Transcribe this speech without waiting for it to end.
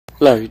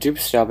Hello YouTube,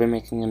 so I'll be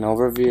making an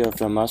overview of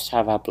the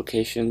must-have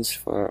applications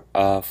for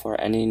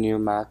any new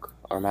Mac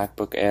or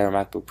MacBook Air or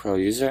MacBook Pro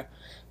user.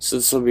 So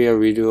this will be a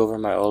redo over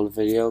my old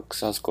video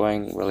because I was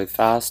going really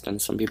fast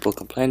and some people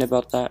complained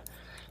about that.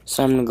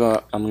 So I'm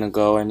gonna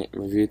go and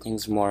review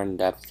things more in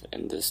depth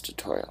in this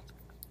tutorial.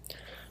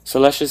 So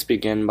let's just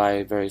begin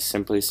by very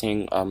simply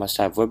seeing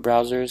must-have web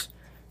browsers.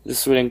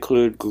 This would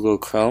include Google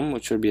Chrome,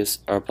 which would be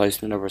a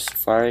replacement over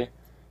Safari.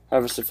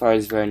 However, Safari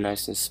is very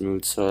nice and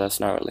smooth, so that's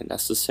not really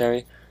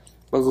necessary.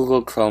 But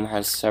Google Chrome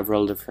has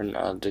several different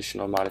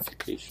additional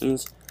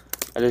modifications.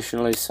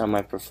 Additionally, some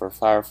might prefer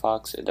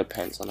Firefox. It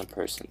depends on the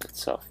person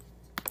itself.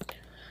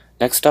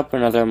 Next up,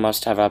 another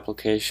must-have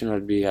application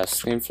would be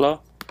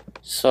ScreenFlow.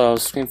 So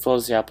ScreenFlow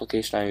is the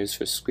application I use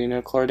for screen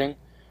recording.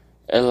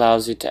 It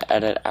allows you to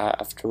edit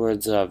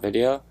afterwards a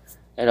video.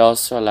 It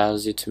also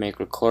allows you to make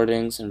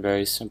recordings and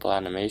very simple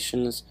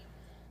animations.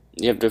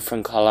 You have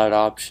different callout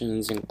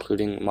options,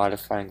 including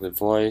modifying the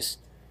voice,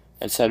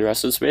 etc.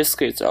 So it's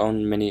basically its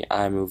own mini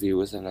iMovie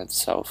within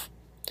itself.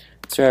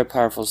 It's very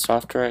powerful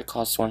software. It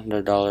costs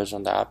 $100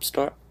 on the App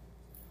Store.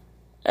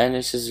 And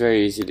it's just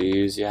very easy to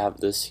use. You have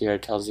this here.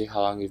 It tells you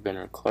how long you've been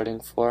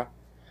recording for,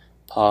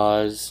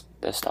 pause,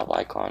 desktop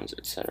icons,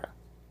 etc.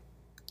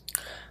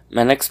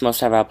 My next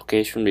must-have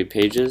application would be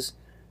Pages.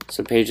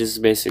 So Pages is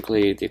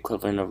basically the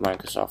equivalent of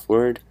Microsoft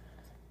Word,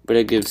 but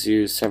it gives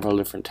you several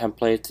different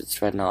templates. It's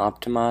right now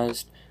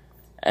optimized,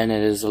 and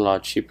it is a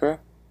lot cheaper.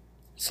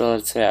 So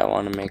let's say I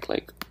want to make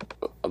like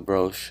a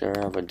brochure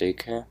of a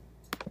daycare.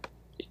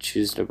 You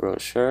choose the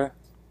brochure,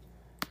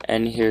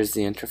 and here's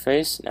the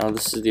interface. Now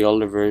this is the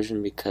older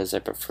version because I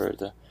prefer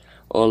the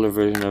older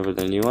version over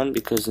the new one,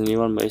 because the new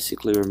one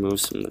basically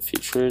removes some of the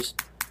features,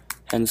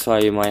 hence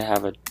why you might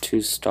have a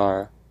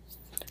 2-star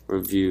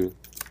review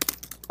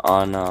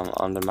on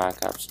the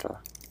Mac App Store.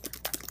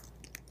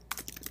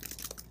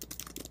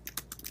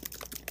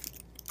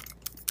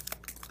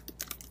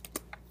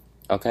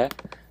 Okay.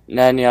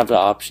 Then you have the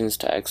options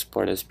to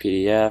export as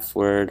PDF,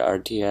 Word,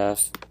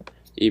 RTF,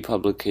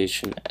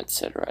 ePublication,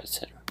 etc.,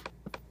 etc.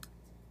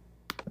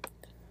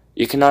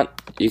 You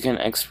can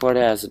export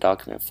it as a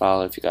document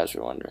file if you guys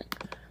were wondering.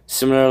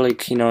 Similarly,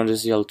 Keynote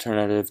is the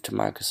alternative to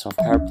Microsoft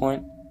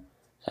PowerPoint.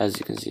 As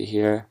you can see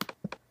here,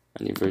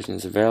 a new version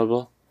is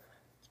available.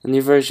 The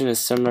new version is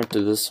similar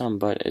to this one,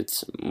 but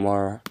it's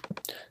more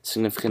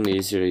significantly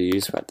easier to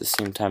use, but at the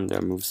same time they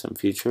remove some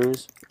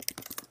features.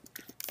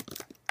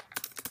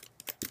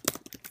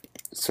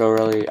 So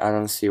really, I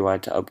don't see why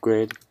to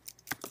upgrade.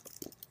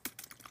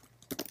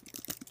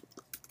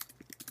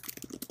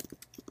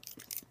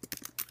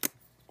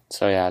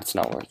 So yeah, it's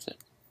not worth it.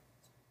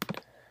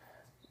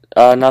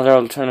 Another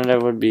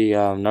alternative would be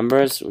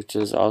Numbers, which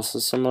is also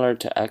similar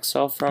to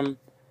Excel from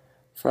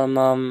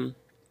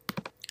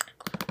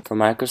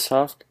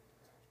Microsoft.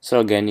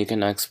 So again, you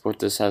can export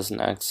this as an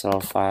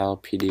Excel file,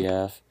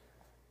 PDF,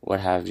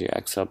 what have you,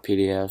 Excel,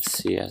 PDF,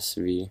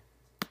 CSV.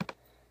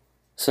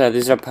 So yeah,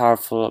 these are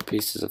powerful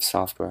pieces of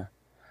software.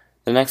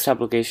 The next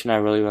application I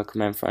really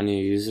recommend for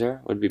any user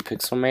would be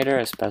PixelMator,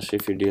 especially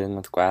if you're dealing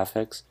with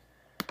graphics.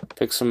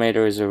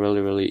 PixelMator is a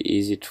really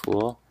easy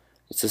tool.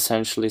 It's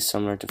essentially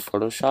similar to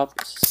Photoshop.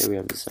 Let's say we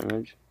have this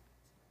image.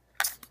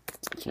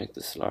 Let's make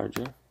this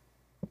larger.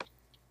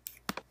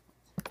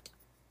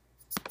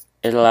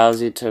 It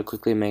allows you to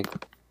quickly make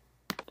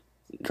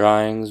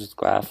drawings with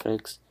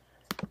graphics.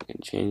 You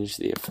can change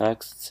the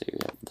effects. Let's say we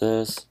have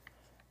this.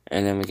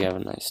 And then we can have a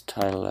nice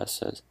title that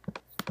says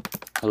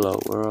Hello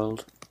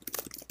World.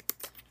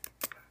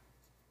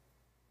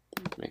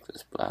 Make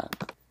this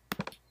black.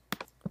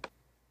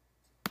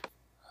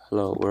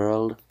 Hello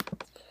World.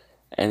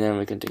 And then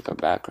we can take our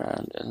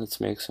background and let's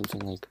make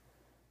something like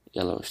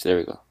yellowish. There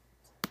we go.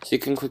 So you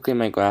can quickly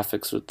make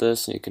graphics with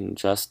this, and you can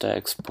just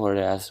export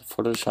it as a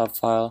Photoshop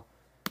file.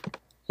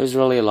 There's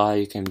really a lot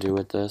you can do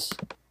with this.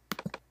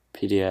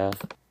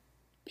 PDF,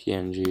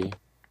 PNG.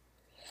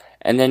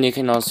 And then you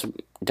can also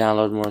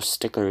download more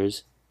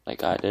stickers,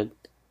 like I did.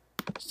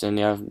 So then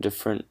you have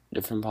different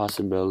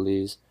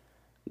possibilities,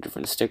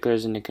 different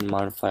stickers, and you can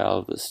modify all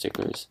of the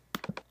stickers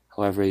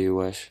however you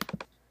wish.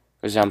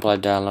 For example, I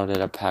downloaded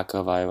a pack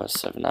of iOS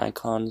 7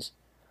 icons,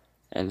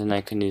 and then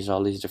I can use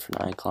all these different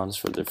icons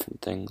for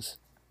different things.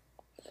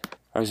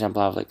 For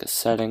example, I have like a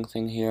setting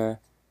thing here.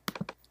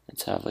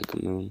 Let's have like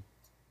a moon.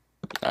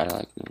 I don't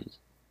like moons.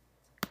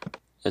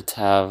 Let's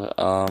have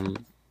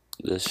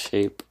this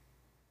shape.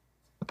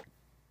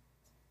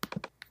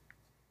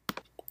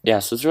 Yeah,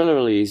 so it's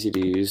really easy to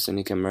use, and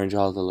you can merge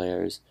all the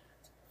layers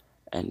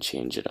and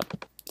change it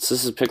up. So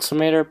this is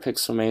PixelMator.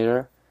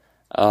 PixelMator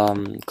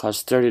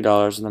costs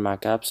 $30 in the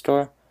Mac App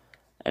Store,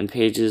 and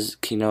Pages,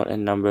 Keynote,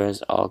 and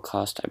Numbers all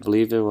cost, I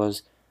believe it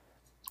was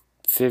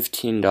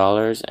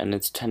 $15, and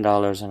it's $10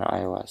 on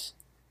iOS.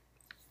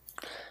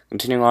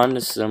 Continuing on,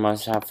 this is a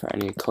must-have for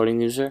any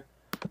coding user.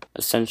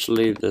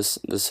 Essentially, this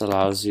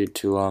allows you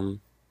to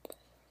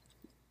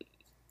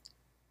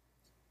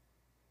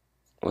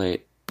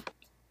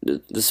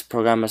this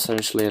program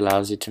essentially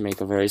allows you to make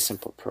a very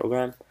simple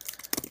program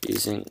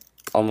using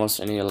almost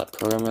any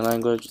programming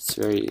language. It's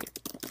very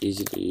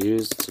easy to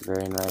use. It's a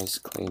very nice,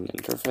 clean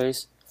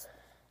interface.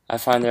 I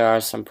find there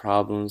are some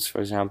problems, for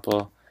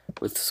example,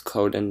 with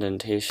code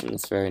indentation.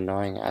 It's very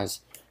annoying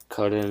as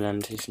code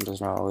indentation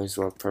does not always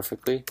work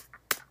perfectly.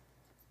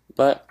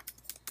 But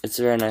it's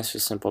very nice for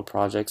simple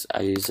projects.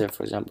 I use it,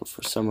 for example,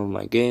 for some of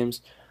my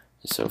games.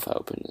 So if I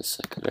open this,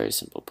 like a very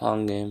simple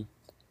Pong game,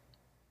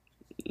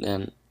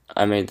 then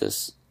I made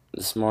this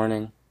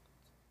morning.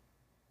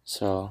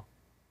 So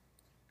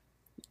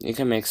you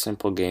can make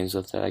simple games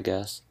with it, I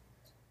guess.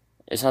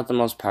 It's not the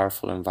most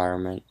powerful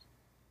environment,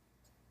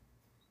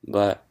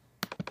 but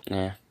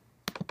yeah,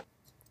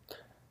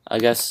 I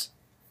guess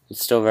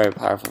it's still very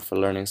powerful for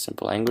learning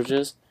simple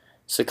languages.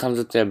 So it comes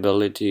with the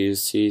ability to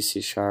use C,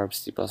 C#,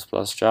 C++,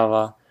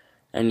 Java,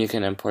 and you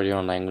can import your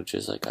own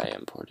languages like I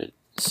imported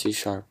C#.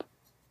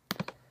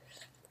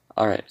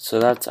 Alright, so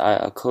that's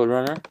a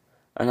CodeRunner.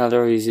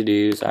 Another easy to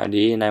use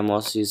IDE, and I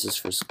mostly use this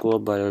for school,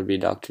 but it would be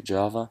Dr.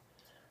 Java.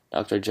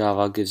 Dr.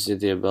 Java gives you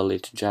the ability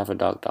to Java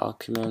doc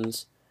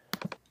documents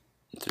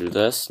through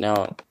this.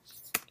 Now,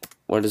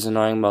 what is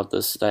annoying about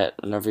this is that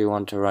whenever you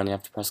want to run, you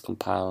have to press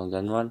compile and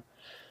then run.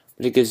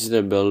 But it gives you the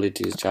ability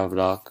to use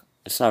JavaDoc.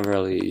 It's not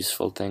really a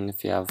useful thing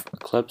if you have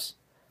Eclipse,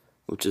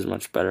 which is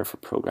much better for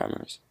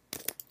programmers.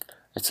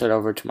 Let's head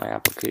over to my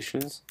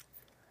applications,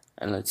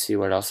 and let's see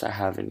what else I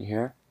have in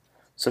here.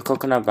 So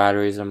Coconut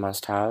battery is a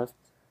must-have.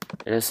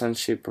 It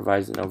essentially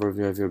provides an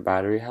overview of your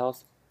battery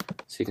health.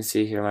 So you can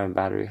see here my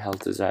battery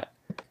health is at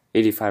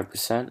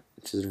 85%,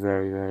 which is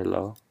very, very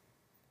low.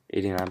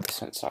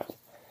 89%, sorry.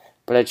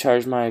 But I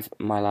charged my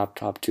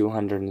laptop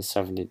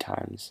 270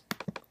 times.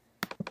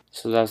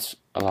 So that's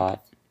a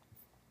lot.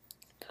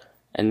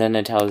 And then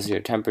it tells you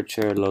your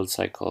temperature, load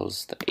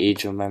cycles, the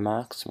age of my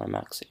Mac. So my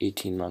Mac's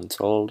 18 months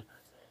old.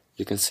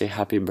 You can say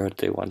happy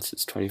birthday once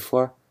it's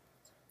 24.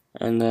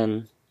 And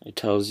then it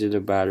tells you the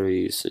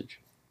battery usage.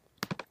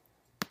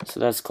 So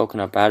that's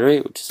Coconut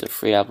battery, which is a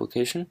free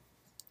application.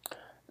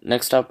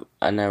 Next up,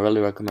 and I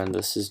really recommend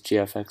this, is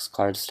GFX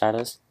card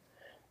status.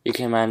 You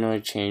can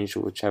manually change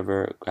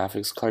whichever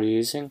graphics card you're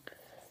using.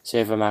 So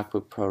you have a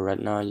MacBook Pro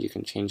Retina, you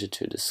can change it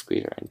to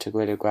discrete or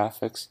integrated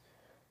graphics.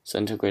 So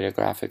integrated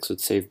graphics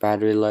would save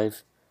battery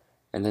life,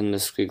 and then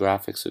discrete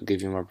graphics would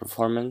give you more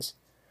performance.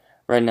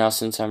 Right now,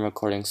 since I'm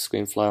recording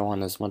ScreenFlow, I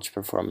want as much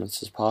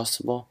performance as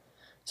possible,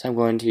 so I'm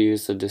going to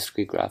use the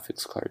discrete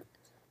graphics card.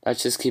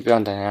 Let's just keep it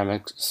on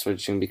dynamic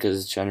switching because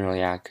it's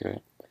generally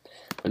accurate.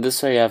 But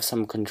this way you have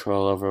some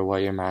control over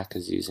what your Mac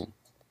is using.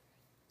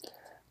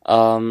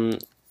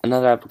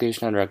 Another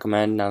application I'd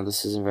recommend, now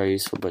this isn't very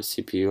useful, but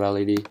CPU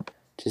LED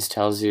just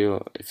tells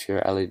you if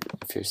your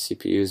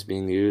CPU is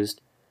being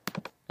used,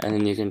 and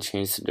then you can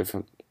change the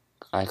different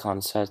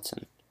icon sets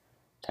and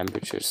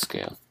temperature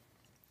scale.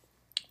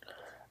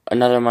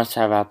 Another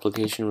must-have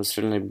application would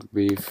certainly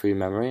be free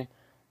memory.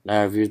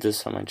 Now I've used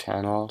this on my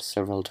channel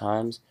several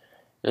times.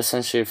 It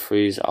essentially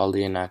frees all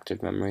the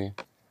inactive memory.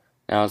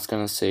 Now it's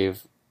going to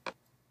save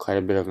quite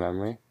a bit of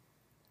memory.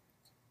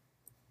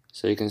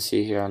 So you can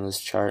see here on this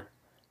chart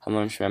how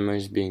much memory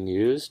is being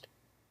used.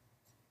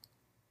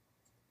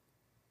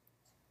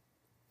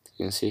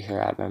 You can see here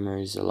app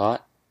memory is a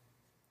lot.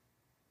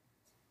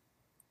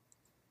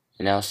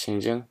 And now it's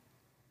changing,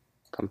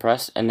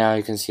 compressed, and now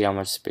you can see how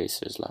much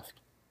space is left.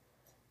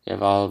 You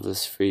have all of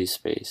this free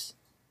space.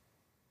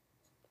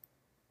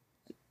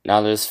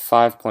 Now there's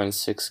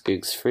 5.6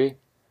 gigs free,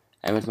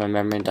 and with my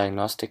memory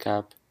diagnostic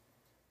app,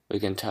 we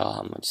can tell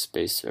how much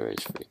space there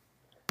is free.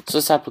 So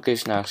this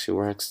application actually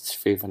works. It's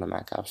free from the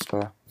Mac App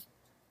Store,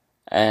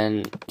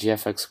 and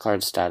GFX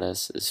card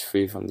status is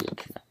free from the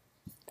internet.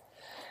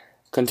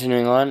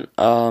 Continuing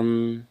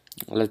on,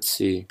 let's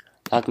see.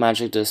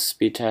 Blackmagic disk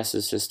speed test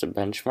is just a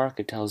benchmark.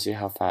 It tells you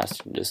how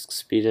fast your disk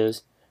speed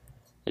is.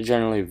 It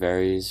generally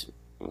varies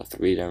with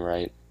read and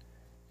write.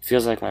 It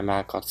feels like my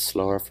Mac got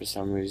slower for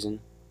some reason.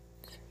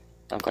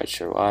 Not quite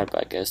sure why, but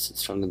I guess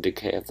it's from the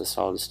decay of the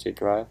solid state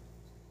drive.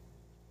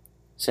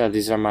 So yeah,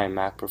 these are my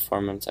Mac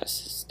performance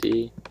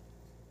SSD.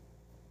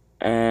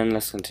 And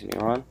let's continue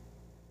on.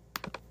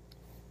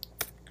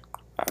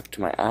 Back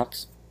to my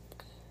apps.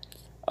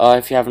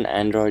 If you have an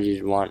Android,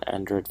 you'd want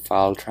Android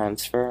file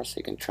transfer, so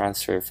you can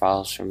transfer your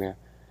files from your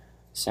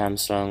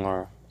Samsung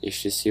or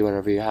HTC,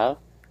 whatever you have.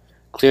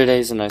 ClearDay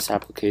is a nice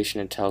application.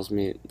 It tells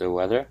me the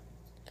weather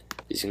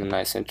using a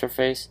nice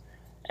interface.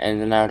 And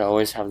then I would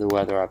always have the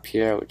weather up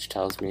here, which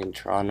tells me in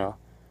Toronto,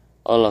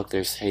 oh look,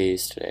 there's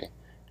haze today.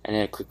 And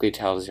it quickly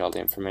tells you all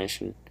the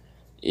information,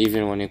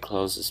 even when you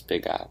close this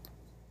big app.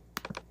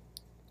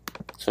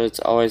 So it's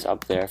always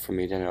up there for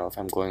me to know if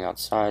I'm going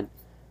outside,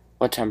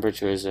 what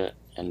temperature is it,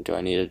 and do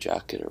I need a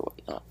jacket or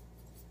whatnot.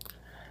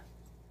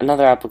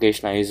 Another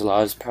application I use a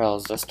lot is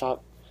Parallels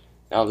Desktop.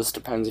 Now this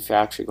depends if you're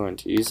actually going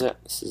to use it.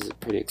 This is a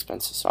pretty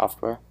expensive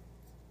software.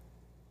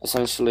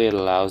 Essentially it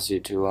allows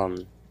you to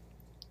run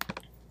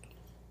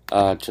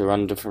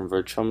different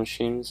virtual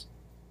machines.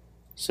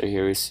 So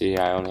here we see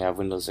I only have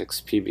Windows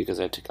XP because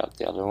I took out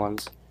the other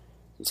ones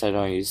since I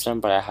don't use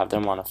them, but I have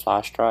them on a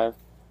flash drive,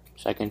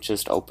 so I can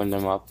just open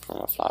them up from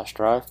a flash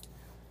drive.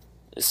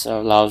 This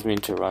allows me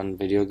to run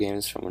video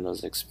games from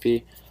Windows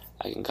XP.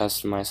 I can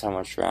customize how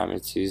much RAM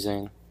it's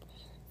using.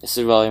 This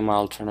is really my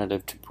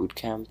alternative to Boot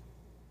Camp,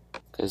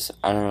 because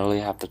I don't really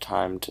have the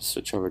time to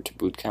switch over to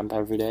Boot Camp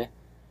every day.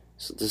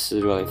 So this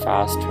is really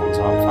fast, turns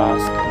on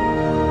fast.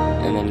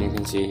 And then you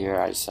can see here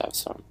I just have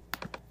some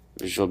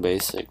Visual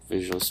Basic,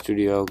 Visual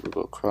Studio,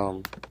 Google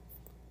Chrome,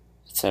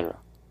 etc.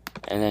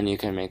 And then you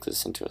can make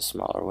this into a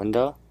smaller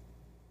window.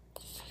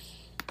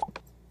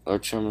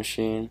 Virtual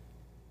machine.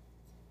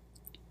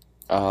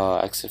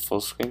 Exit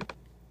full screen.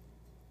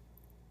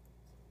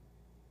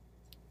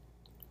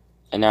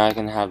 And now I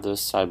can have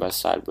this side by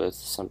side with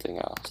something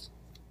else.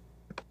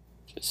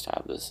 Just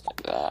have this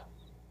like that.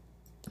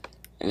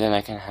 And then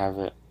I can have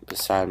it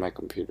beside my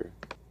computer.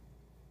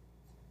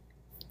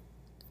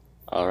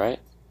 Alright.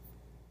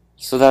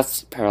 So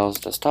that's Parallels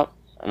Desktop.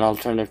 An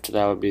alternative to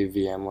that would be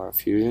VMware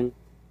Fusion.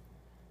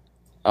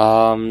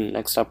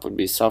 Next up would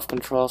be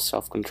self-control.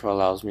 Self-control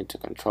allows me to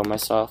control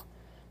myself.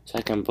 So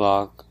I can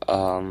block,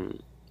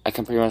 I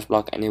can pretty much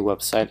block any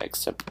website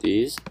except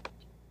these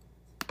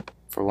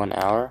for 1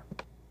 hour.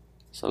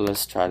 So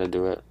let's try to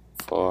do it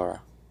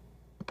for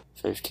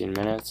 15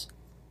 minutes.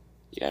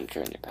 You enter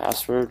in your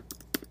password.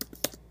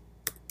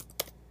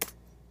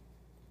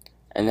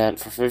 And then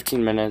for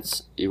 15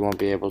 minutes, you won't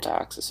be able to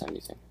access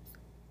anything.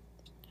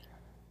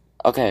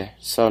 Okay,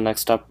 so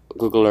next up,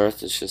 Google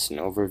Earth is just an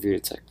overview.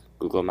 It's like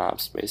Google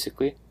Maps,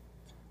 basically.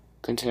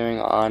 Continuing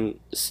on,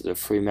 this is a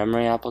free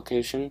memory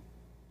application.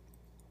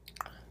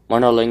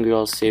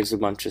 Monolingual saves a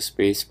bunch of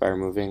space by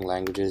removing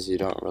languages you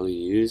don't really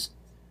use.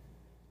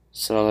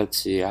 So let's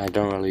see, I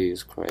don't really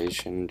use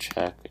Croatian,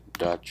 Czech,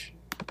 Dutch,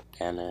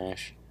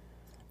 Danish.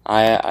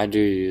 I do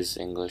use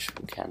English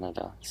from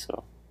Canada,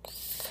 so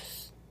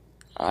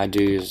I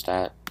do use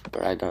that,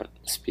 but I don't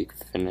speak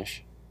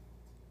Finnish.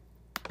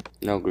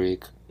 No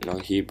Greek, no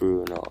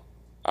Hebrew, no,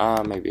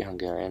 maybe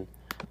Hungarian.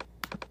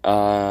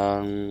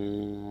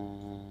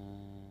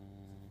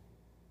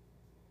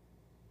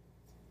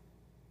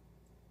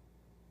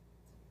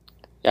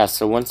 Yeah,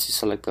 so once you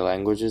select the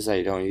languages that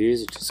you don't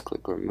use, you just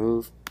click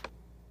remove,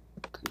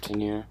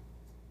 continue,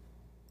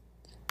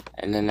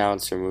 and then now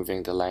it's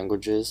removing the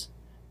languages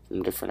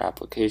from different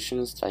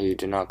applications that you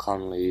do not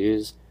commonly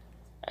use,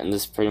 and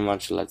this pretty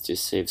much lets you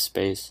save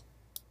space.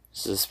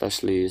 This is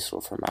especially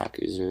useful for Mac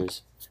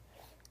users,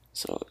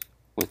 so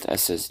with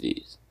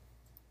SSDs.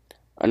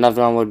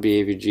 Another one would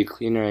be Avg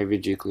Cleaner.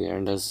 Avg Cleaner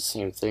does the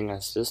same thing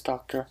as this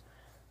doctor.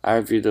 I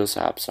reviewed those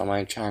apps on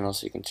my channel,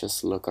 so you can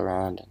just look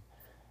around and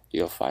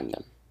you'll find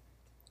them.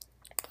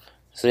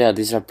 So yeah,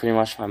 these are pretty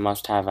much my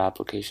must-have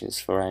applications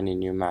for any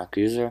new Mac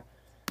user.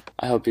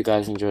 I hope you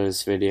guys enjoyed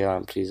this video,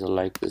 and please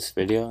like this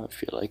video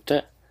if you liked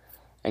it,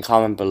 and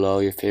comment below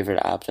your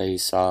favorite app that you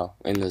saw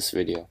in this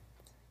video.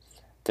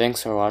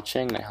 Thanks for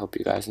watching, and I hope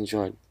you guys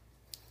enjoyed.